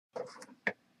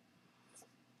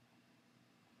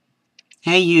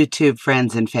Hey YouTube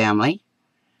friends and family,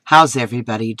 how's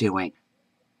everybody doing?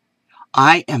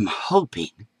 I am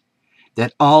hoping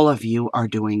that all of you are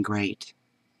doing great.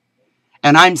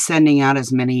 And I'm sending out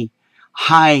as many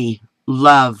high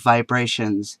love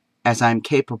vibrations as I'm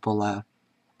capable of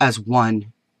as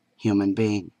one human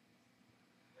being.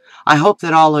 I hope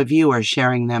that all of you are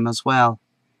sharing them as well.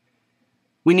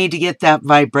 We need to get that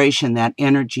vibration, that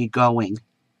energy going.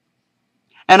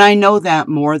 And I know that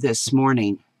more this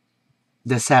morning,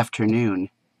 this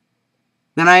afternoon,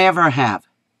 than I ever have.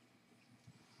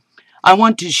 I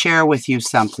want to share with you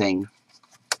something.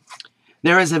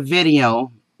 There is a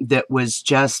video that was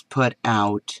just put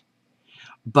out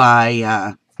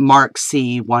by Mark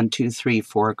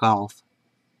C1234 Golf.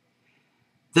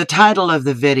 The title of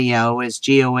the video is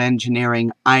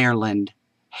Geo-Engineering Ireland,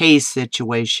 Hay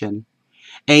Situation,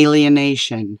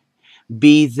 Alienation,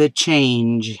 Be the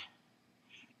Change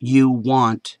You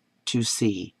Want to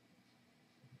See.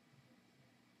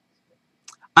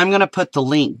 I'm going to put the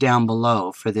link down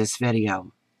below for this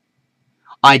video.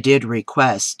 I did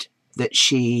request that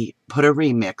she put a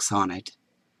remix on it.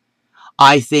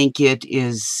 I think it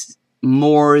is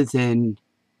more than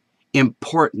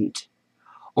important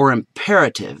or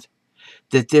imperative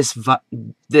that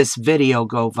this video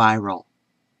go viral.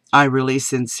 I really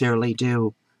sincerely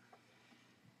do.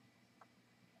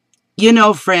 You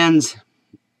know, friends,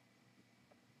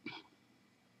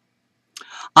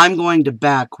 I'm going to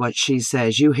back what she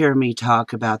says. You hear me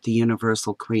talk about the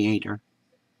universal creator.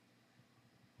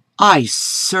 I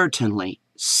certainly,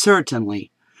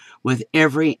 with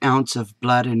every ounce of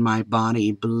blood in my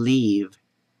body, believe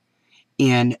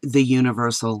in the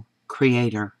universal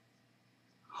creator,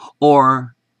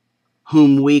 or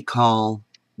whom we call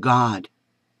God.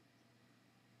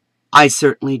 I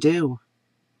certainly do.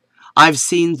 I've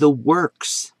seen the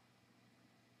works.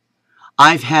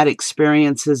 I've had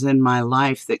experiences in my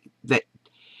life that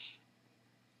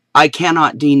I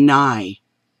cannot deny.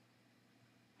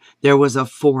 There was a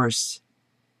force,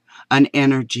 an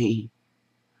energy,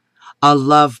 a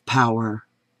love power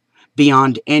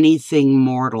beyond anything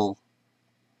mortal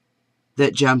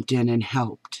that jumped in and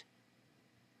helped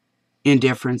in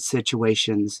different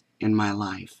situations in my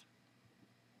life.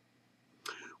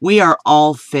 We are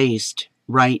all faced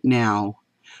right now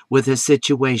with a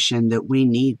situation that we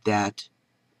need that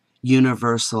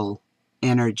universal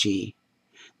energy,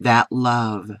 that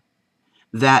love,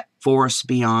 that force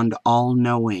beyond all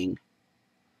knowing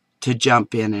to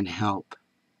jump in and help.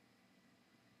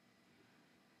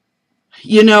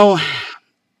 You know,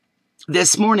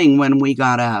 this morning when we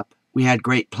got up, we had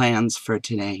great plans for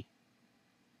today.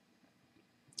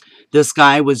 The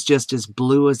sky was just as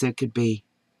blue as it could be.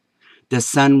 The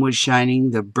sun was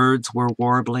shining, the birds were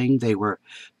warbling, they were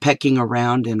pecking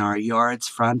around in our yards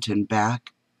front and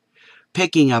back,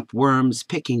 picking up worms,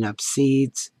 picking up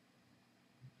seeds.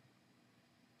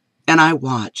 And I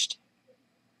watched.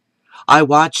 I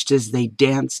watched as they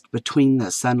danced between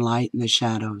the sunlight and the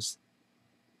shadows.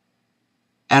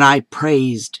 And I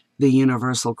praised the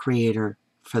universal creator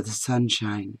for the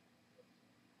sunshine.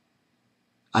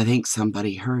 I think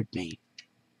somebody heard me.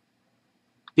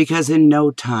 Because in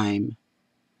no time,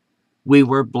 we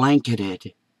were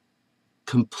blanketed,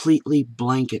 completely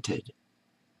blanketed.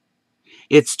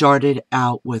 It started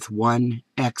out with one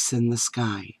X in the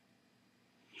sky.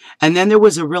 And then there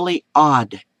was a really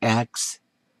odd X.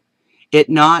 It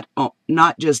not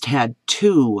just had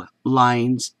two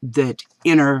lines that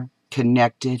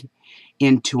interconnected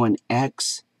into an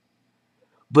X,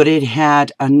 but it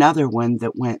had another one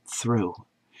that went through.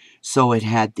 So it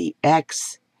had the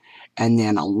X, and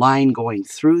then a line going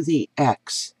through the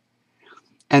X.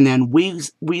 And then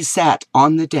we sat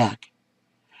on the deck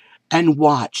and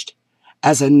watched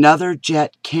as another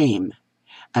jet came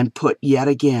and put yet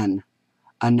again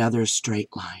another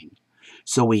straight line.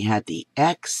 So we had the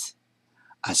X,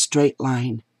 a straight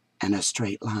line, and a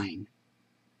straight line.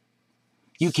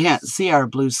 You can't see our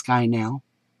blue sky now.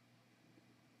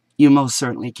 You most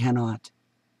certainly cannot.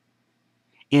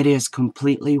 It is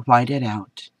completely whited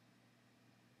out.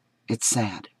 It's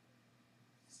sad.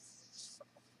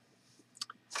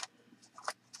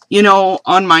 You know,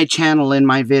 on my channel, in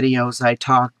my videos, I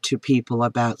talk to people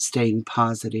about staying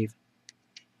positive.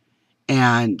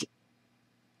 And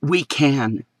we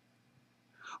can.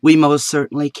 We most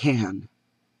certainly can.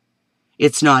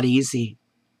 It's not easy.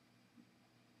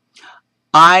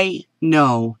 I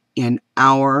know in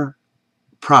our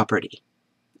property,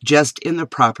 just in the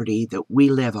property that we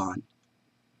live on,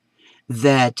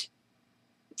 that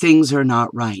things are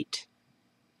not right.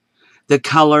 The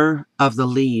color of the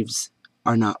leaves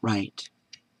are not right.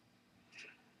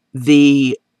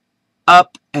 The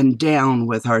up and down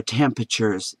with our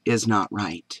temperatures is not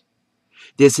right.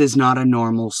 This is not a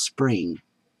normal spring,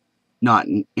 not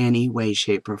in any way,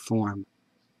 shape, or form.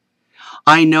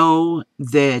 I know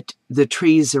that the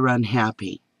trees are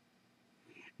unhappy,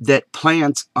 that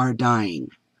plants are dying.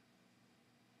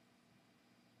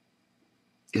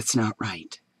 It's not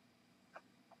right.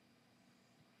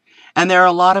 And there are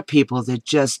a lot of people that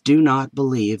just do not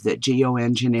believe that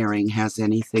geoengineering has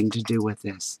anything to do with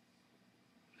this.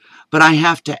 But I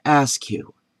have to ask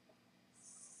you,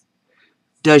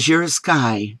 does your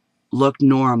sky look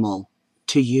normal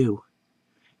to you?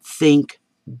 Think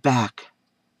back.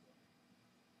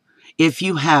 If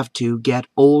you have to, get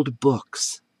old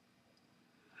books.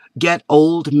 Get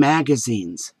old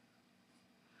magazines.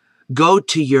 Go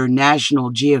to your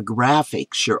National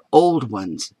Geographics, your old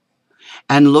ones,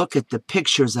 and look at the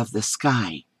pictures of the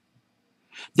sky.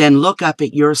 Then look up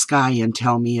at your sky and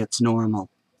tell me it's normal.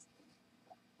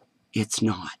 It's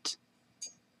not.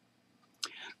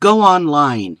 Go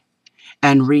online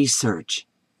and research.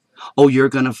 Oh, you're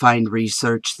going to find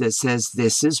research that says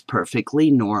this is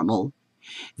perfectly normal.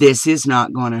 This is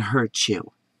not going to hurt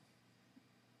you.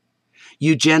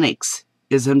 Eugenics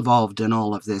is involved in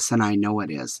all of this, and I know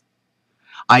it is.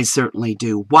 I certainly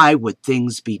do. Why would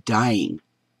things be dying?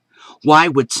 Why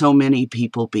would so many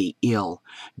people be ill?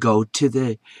 Go to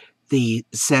the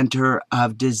Center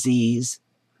of Disease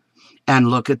and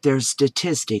look at their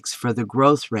statistics for the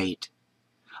growth rate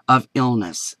of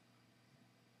illness.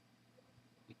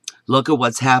 Look at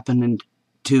what's happening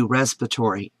to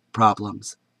respiratory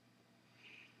problems.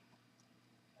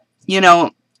 You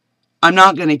know, I'm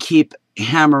not going to keep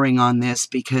hammering on this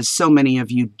because so many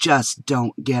of you just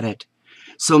don't get it.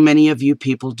 So many of you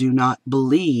people do not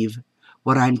believe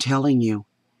what I'm telling you.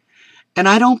 And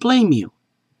I don't blame you.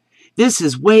 This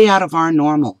is way out of our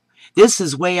normal. This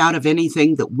is way out of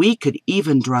anything that we could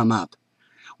even drum up.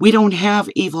 We don't have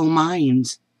evil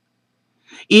minds.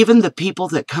 Even the people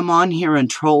that come on here and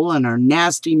troll and are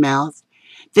nasty mouthed,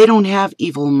 they don't have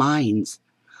evil minds.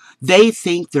 They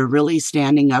think they're really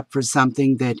standing up for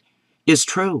something that is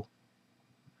true.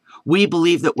 We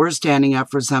believe that we're standing up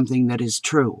for something that is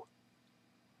true.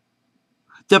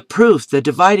 The proof, the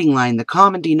dividing line, the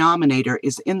common denominator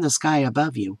is in the sky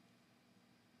above you.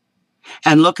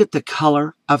 And look at the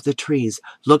color of the trees.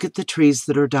 Look at the trees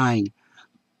that are dying.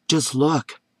 Just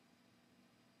look.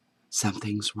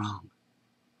 Something's wrong.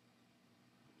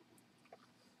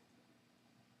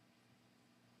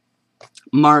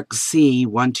 Mark C.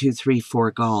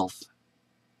 1234 Golf.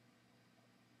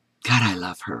 God, I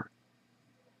love her.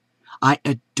 I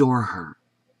adore her.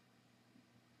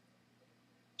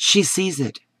 She sees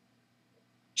it.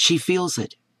 She feels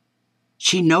it.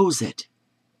 She knows it.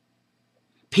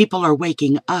 People are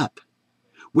waking up.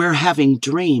 We're having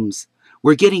dreams.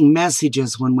 We're getting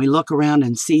messages when we look around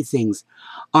and see things.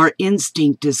 Our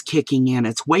instinct is kicking in.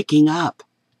 It's waking up.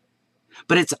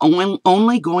 But it's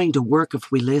only going to work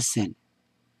if we listen.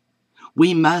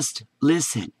 We must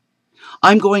listen.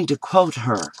 I'm going to quote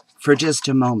her for just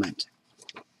a moment.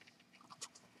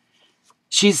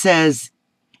 She says,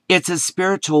 "It's a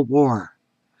spiritual war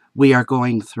we are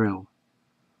going through.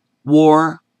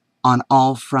 War on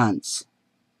all fronts.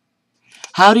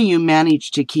 How do you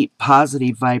manage to keep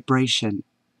positive vibration?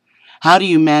 How do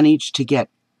you manage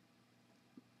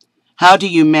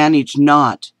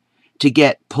not to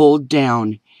get pulled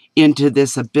down into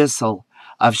this abyssal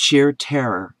of sheer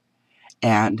terror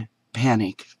and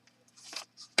panic?"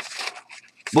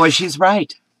 Boy, she's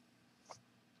right.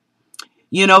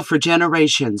 You know, for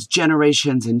generations,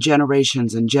 and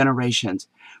generations,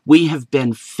 we have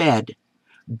been fed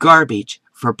garbage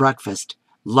for breakfast,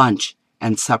 lunch,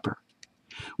 and supper.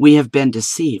 We have been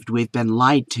deceived. We've been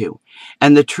lied to.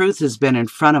 And the truth has been in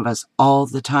front of us all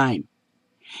the time.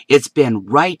 It's been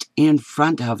right in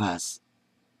front of us.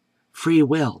 Free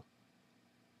will.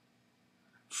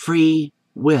 Free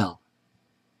will.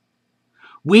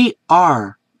 We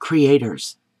are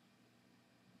creators.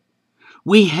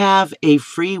 We have a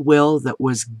free will that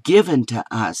was given to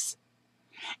us,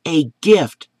 a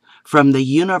gift from the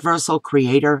universal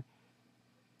creator,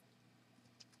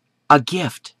 a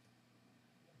gift.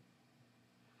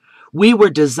 We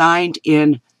were designed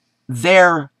in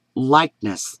their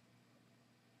likeness.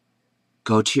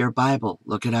 Go to your Bible,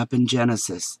 look it up in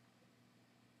Genesis.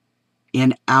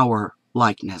 In our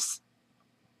likeness.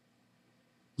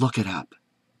 Look it up.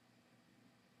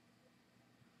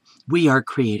 We are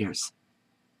creators.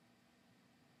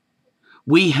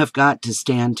 We have got to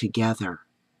stand together,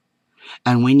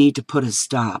 and we need to put a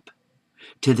stop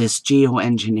to this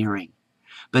geoengineering.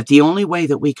 But the only way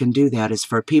that we can do that is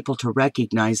for people to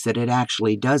recognize that it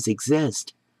actually does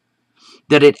exist.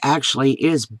 that it actually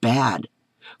is bad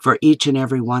for each and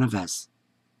every one of us.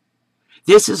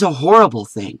 This is a horrible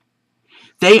thing.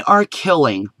 They are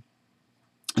killing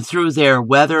through their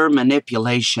weather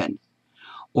manipulation,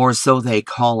 or so they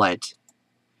call it.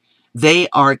 They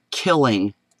are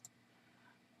killing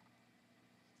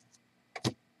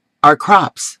our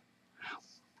crops.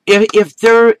 If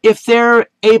they're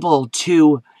able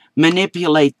to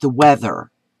manipulate the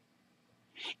weather,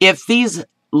 if these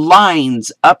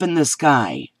lines up in the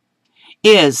sky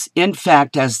is, in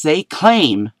fact, as they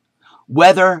claim,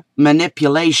 weather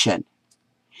manipulation,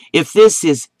 if this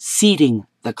is seeding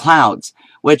the clouds,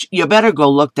 which you better go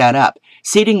look that up.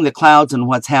 Seeding the clouds and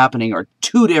what's happening are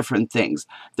two different things.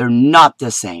 They're not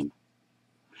the same.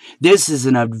 This is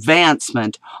an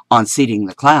advancement on seeding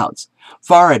the clouds,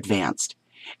 far advanced.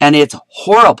 And it's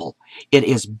horrible. It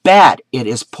is bad. It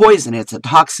is poison. It's a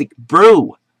toxic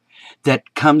brew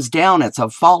that comes down. It's a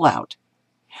fallout.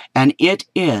 And it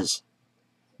is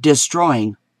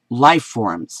destroying life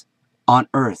forms on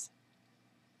Earth.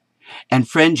 And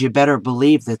friends, you better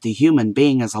believe that the human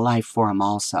being is a life form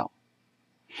also.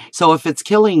 So if it's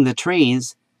killing the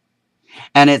trees,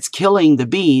 and it's killing the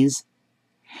bees,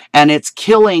 and it's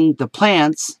killing the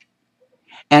plants,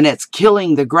 and it's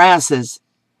killing the grasses,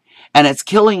 and it's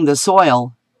killing the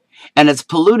soil, and it's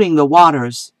polluting the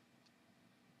waters,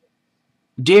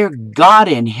 dear God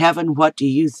in heaven, what do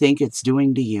you think it's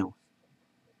doing to you?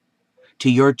 To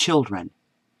your children?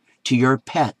 To your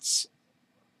pets?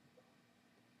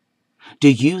 Do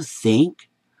you think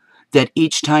that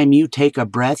each time you take a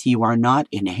breath, you are not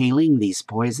inhaling these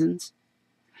poisons?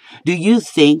 Do you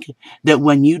think that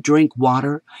when you drink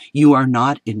water, you are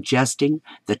not ingesting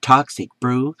the toxic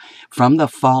brew from the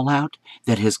fallout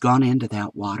that has gone into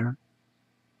that water?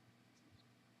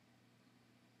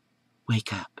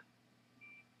 Wake up.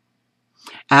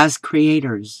 As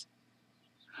creators,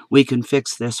 we can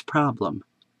fix this problem,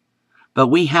 but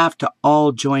we have to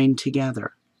all join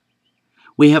together.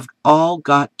 We have all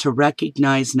got to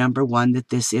recognize, number one, that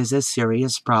this is a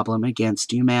serious problem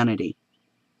against humanity.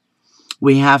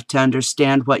 We have to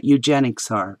understand what eugenics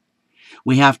are.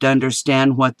 We have to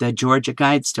understand what the Georgia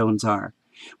Guidestones are.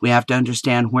 We have to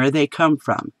understand where they come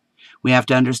from. We have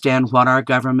to understand what our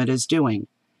government is doing.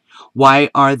 Why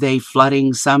are they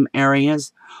flooding some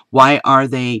areas? Why are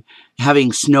they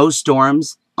having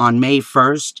snowstorms on May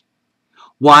 1st?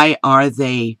 Why are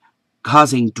they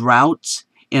causing droughts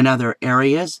in other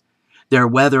areas? Their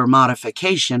weather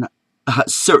modification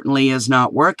certainly is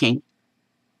not working.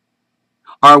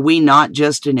 Are we not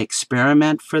just an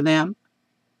experiment for them?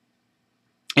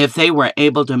 If they were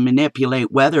able to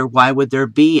manipulate weather, why would there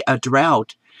be a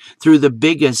drought through the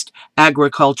biggest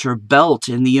agriculture belt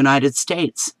in the United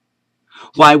States?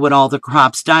 Why would all the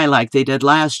crops die like they did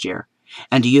last year?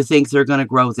 And do you think they're going to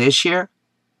grow this year?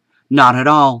 Not at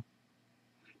all.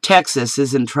 Texas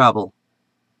is in trouble.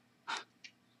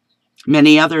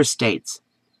 Many other states.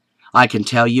 I can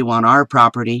tell you on our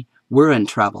property, we're in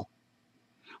trouble.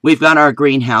 We've got our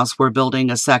greenhouse. We're building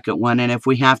a second one, and if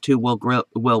we have to,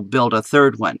 we'll build a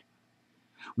third one.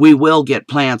 We will get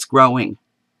plants growing.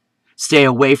 Stay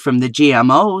away from the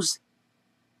GMOs.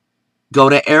 Go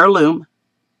to heirloom.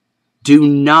 Do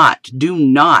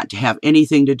not have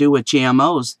anything to do with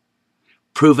GMOs.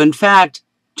 Proven fact,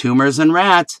 tumors in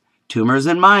rats, tumors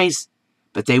in mice,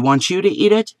 but they want you to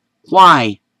eat it?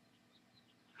 Why?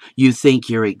 You think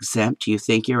you're exempt? You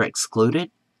think you're excluded?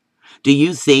 Do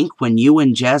you think when you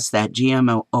ingest that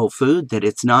GMO food that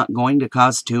it's not going to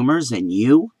cause tumors in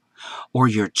you or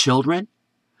your children?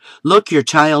 Look your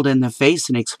child in the face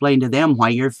and explain to them why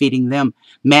you're feeding them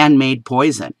man-made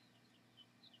poison.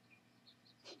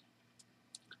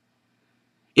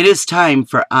 It is time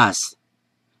for us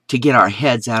to get our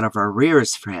heads out of our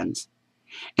rears, friends,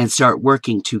 and start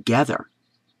working together.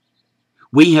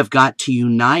 We have got to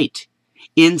unite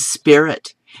in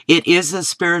spirit. It is a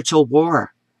spiritual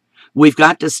war. We've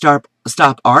got to stop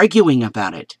arguing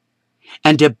about it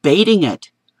and debating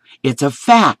it. It's a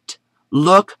fact.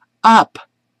 Look up.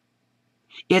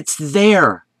 It's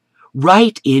there,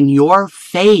 right in your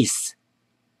face.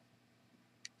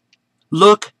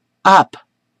 Look up.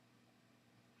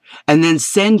 And then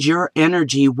send your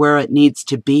energy where it needs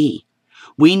to be.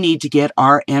 We need to get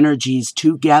our energies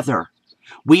together.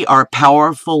 We are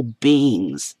powerful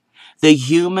beings. The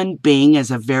human being is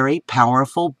a very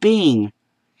powerful being.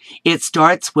 It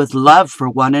starts with love for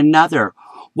one another.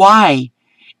 Why?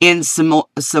 In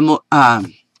Somalia,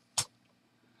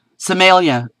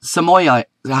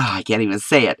 I can't even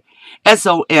say it.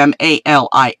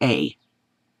 Somalia.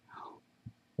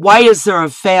 Why is there a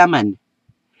famine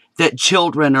that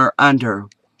children are under?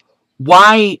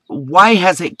 Why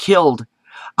has it killed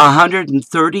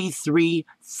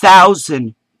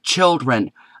 133,000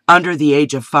 children under the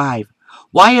age of 5.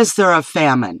 Why is there a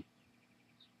famine?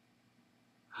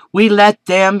 We let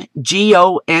them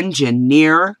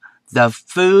geo-engineer the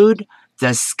food,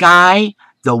 the sky,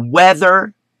 the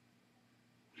weather.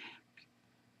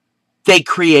 They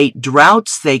create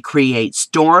droughts, they create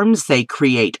storms, they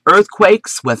create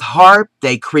earthquakes with HAARP,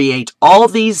 they create all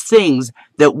these things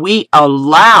that we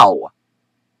allow.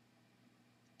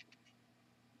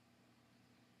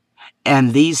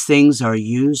 And these things are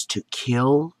used to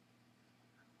kill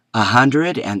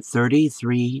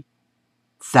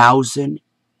 133,000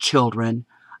 children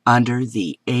under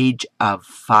the age of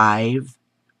 5.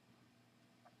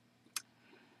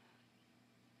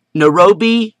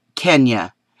 Nairobi,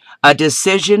 Kenya. A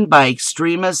decision by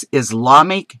extremist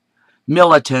Islamic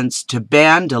militants to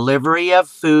ban delivery of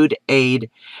food aid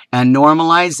and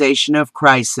normalization of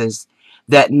crisis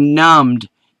that numbed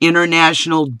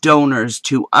international donors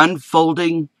to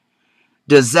unfolding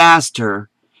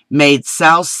disaster made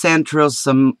South Central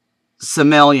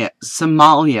Somalia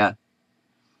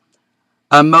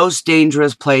a most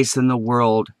dangerous place in the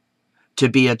world to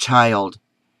be a child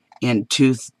in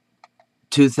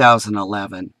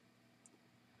 2011.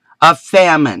 A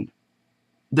famine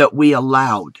that we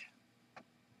allowed.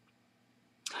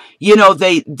 You know,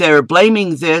 they're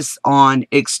blaming this on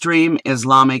extreme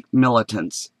Islamic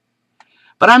militants.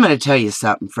 But I'm going to tell you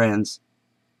something, friends.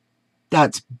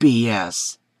 That's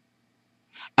BS.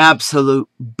 Absolute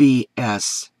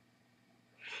BS.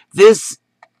 These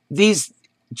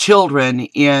children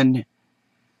in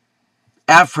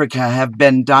Africa have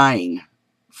been dying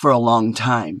for a long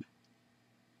time.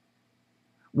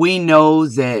 We know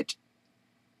that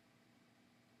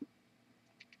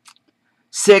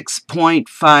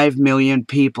 6.5 million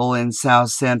people in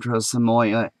South Central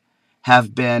Somalia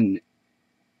have been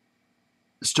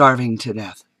starving to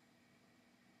death.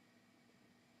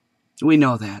 We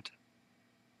know that.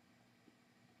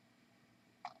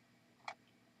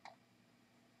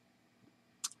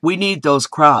 We need those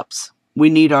crops. We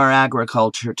need our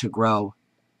agriculture to grow.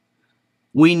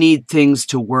 We need things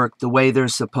to work the way they're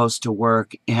supposed to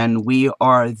work, and we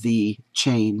are the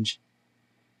change.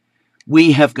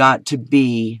 We have got to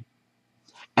be,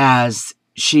 as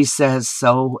she says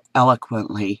so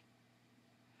eloquently,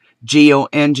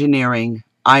 Geo-Engineering,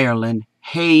 Ireland,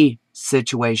 hay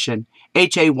situation, Hay,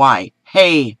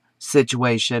 hay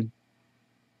situation.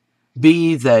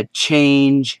 Be the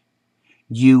change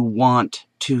you want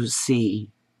to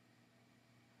see.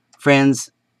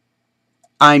 Friends,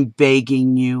 I'm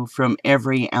begging you from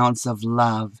every ounce of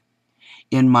love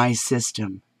in my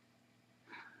system.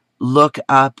 Look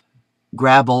up,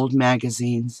 grab old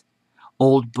magazines,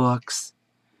 old books.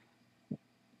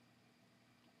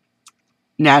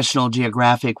 National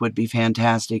Geographic would be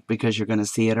fantastic because you're going to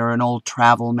see it, or an old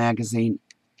travel magazine.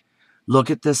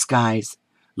 Look at the skies.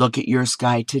 Look at your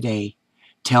sky today.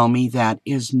 Tell me that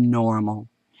is normal.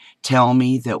 Tell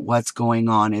me that what's going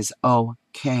on is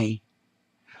okay.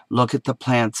 Look at the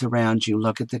plants around you.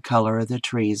 Look at the color of the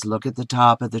trees. Look at the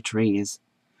top of the trees.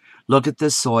 Look at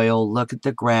the soil. Look at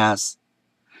the grass.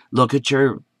 Look at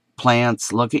your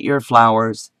plants. Look at your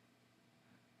flowers.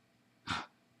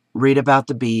 Read about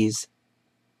the bees.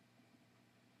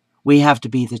 We have to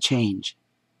be the change.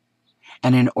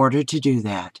 And in order to do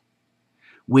that,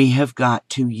 we have got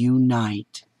to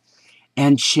unite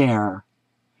and share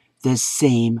the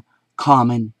same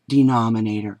common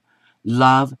denominator.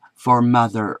 Love for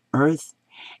Mother Earth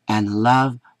and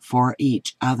love for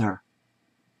each other.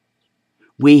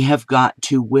 We have got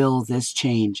to will this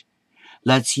change.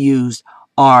 Let's use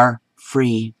our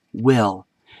free will,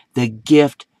 the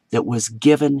gift that was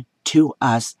given to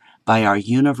us by our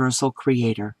universal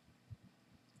creator,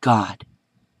 God.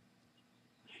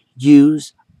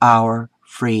 Use our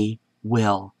free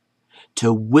will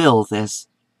to will this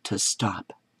to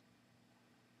stop,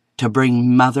 to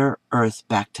bring Mother Earth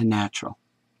back to natural,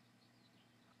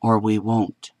 or we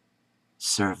won't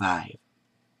survive.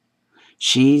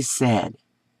 She said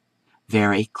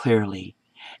very clearly,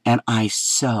 and I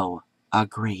so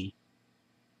agree.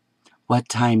 What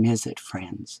time is it,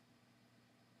 friends?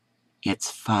 It's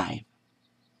 5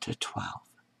 to 12.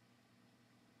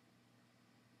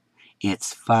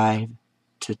 It's 5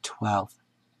 to 12.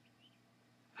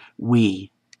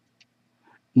 We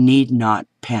need not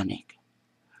panic.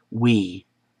 We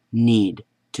need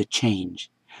to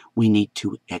change. We need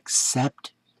to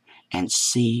accept and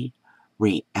see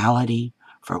reality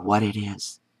for what it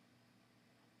is.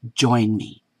 Join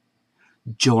me.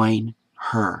 Join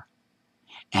her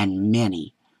and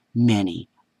many, many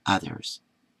others.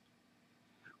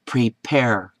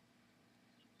 Prepare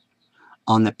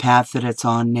on the path that it's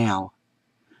on now,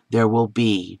 there will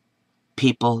be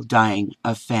people dying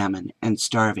of famine and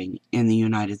starving in the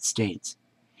United States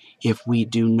if we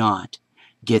do not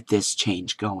get this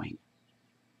change going.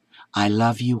 I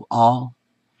love you all.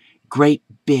 Great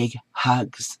big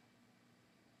hugs.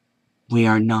 We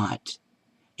are not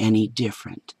any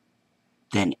different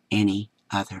than any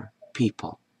other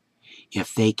people.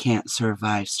 If they can't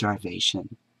survive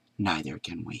starvation, neither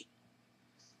can we.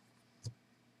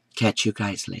 Catch you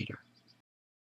guys later.